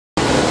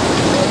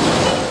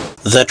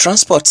The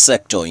transport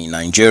sector in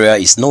Nigeria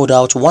is no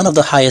doubt one of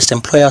the highest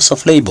employers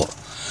of labor.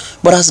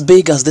 But as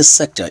big as this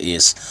sector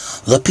is,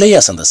 the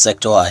players in the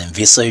sector are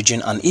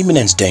envisaging an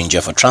imminent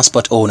danger for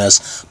transport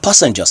owners,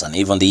 passengers and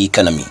even the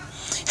economy.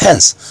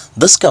 Hence,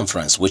 this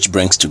conference, which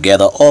brings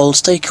together all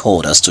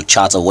stakeholders to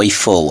chart a way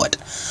forward.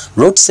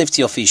 Road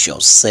safety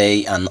officials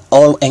say an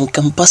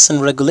all-encompassing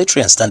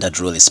regulatory and standard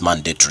rule is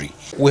mandatory.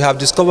 We have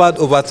discovered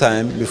over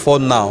time, before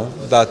now,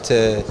 that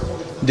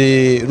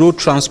the road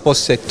transport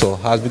sector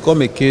has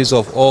become a case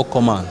of all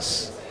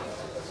commands.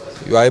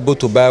 You are able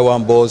to buy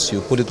one bus,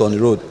 you put it on the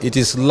road. It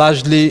is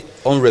largely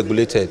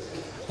unregulated,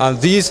 and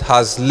this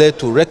has led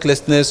to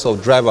recklessness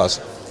of drivers,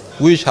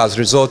 which has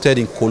resulted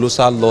in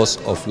colossal loss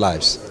of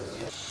lives.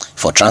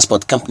 For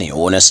transport company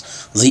owners,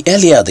 the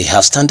earlier they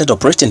have standard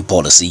operating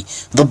policy,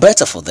 the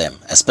better for them,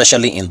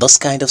 especially in this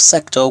kind of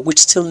sector which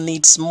still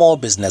needs more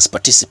business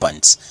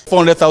participants.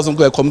 400,000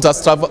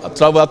 commuters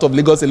travel out of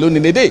Lagos alone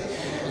in a day.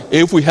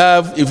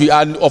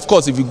 And of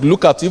course, if you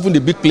look at even the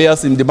big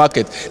players in the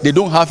market, they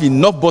don't have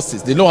enough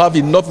buses, they don't have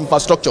enough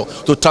infrastructure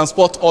to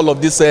transport all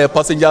of these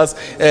passengers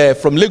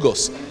from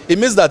Lagos. It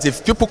means that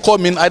if people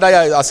come in either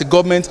as a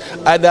government,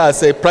 either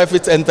as a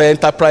private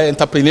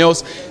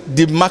entrepreneurs,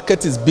 the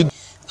market is big.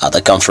 At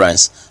the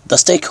conference, the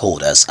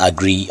stakeholders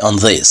agree on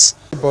this.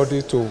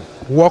 Everybody to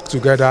work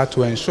together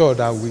to ensure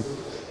that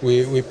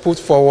we put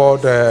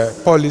forward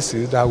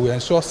policies that will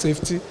ensure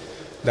safety,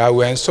 that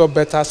will ensure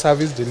better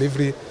service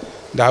delivery,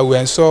 that will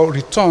ensure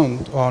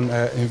return on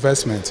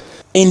investment.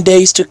 In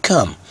days to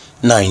come,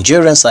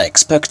 Nigerians are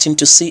expecting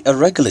to see a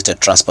regulated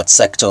transport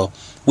sector,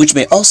 which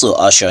may also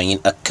usher in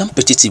a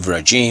competitive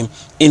regime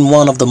in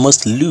one of the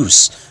most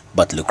loose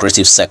but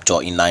lucrative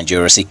sector in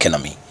Nigeria's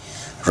economy.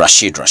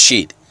 Rashid,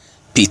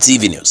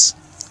 PTV News,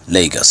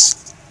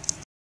 Lagos.